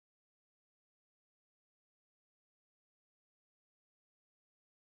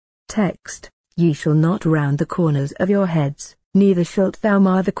Text: Ye shall not round the corners of your heads, neither shalt thou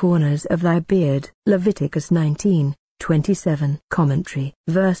mar the corners of thy beard. Leviticus 19:27. Commentary.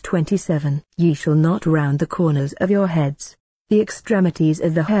 Verse 27. Ye shall not round the corners of your heads, the extremities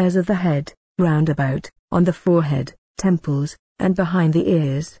of the hairs of the head, round about, on the forehead, temples, and behind the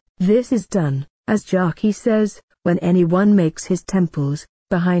ears. This is done, as Jarchi says, when anyone makes his temples,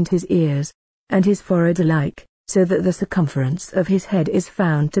 behind his ears, and his forehead alike, so that the circumference of his head is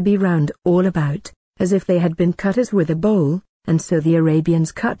found to be round all about, as if they had been cut as with a bowl, and so the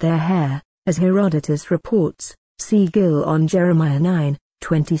Arabians cut their hair, as Herodotus reports. See Gill on Jeremiah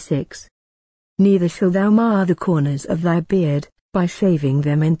 9:26. Neither shall thou mar the corners of thy beard, by shaving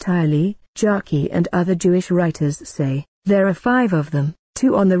them entirely. Jarchi and other Jewish writers say, there are 5 of them,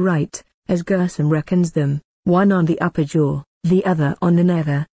 2 on the right, as Gershom reckons them, 1 on the upper jaw, the other on the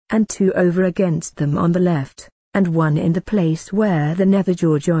nether, and 2 over against them on the left, and 1 in the place where the nether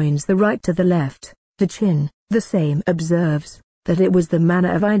jaw joins the right to the left, the chin. The same observes, that it was the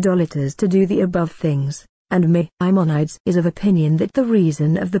manner of idolaters to do the above things, and Maimonides is of opinion that the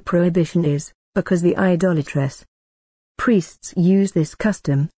reason of the prohibition is, because the idolatrous priests use this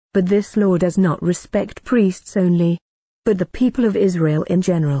custom, but this law does not respect priests only, but the people of Israel in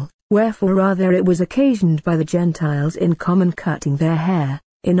general, wherefore rather it was occasioned by the Gentiles in common cutting their hair,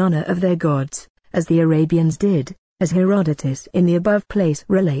 in honor of their gods, as the Arabians did, as Herodotus in the above place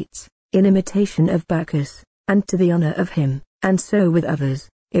relates, in imitation of Bacchus, and to the honor of him, and so with others.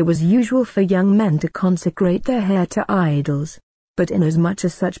 It was usual for young men to consecrate their hair to idols, but inasmuch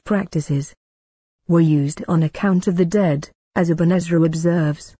as such practices were used on account of the dead, as Ibn Ezra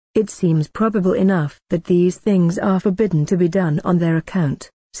observes, it seems probable enough that these things are forbidden to be done on their account,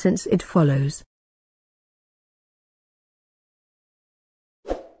 since it follows,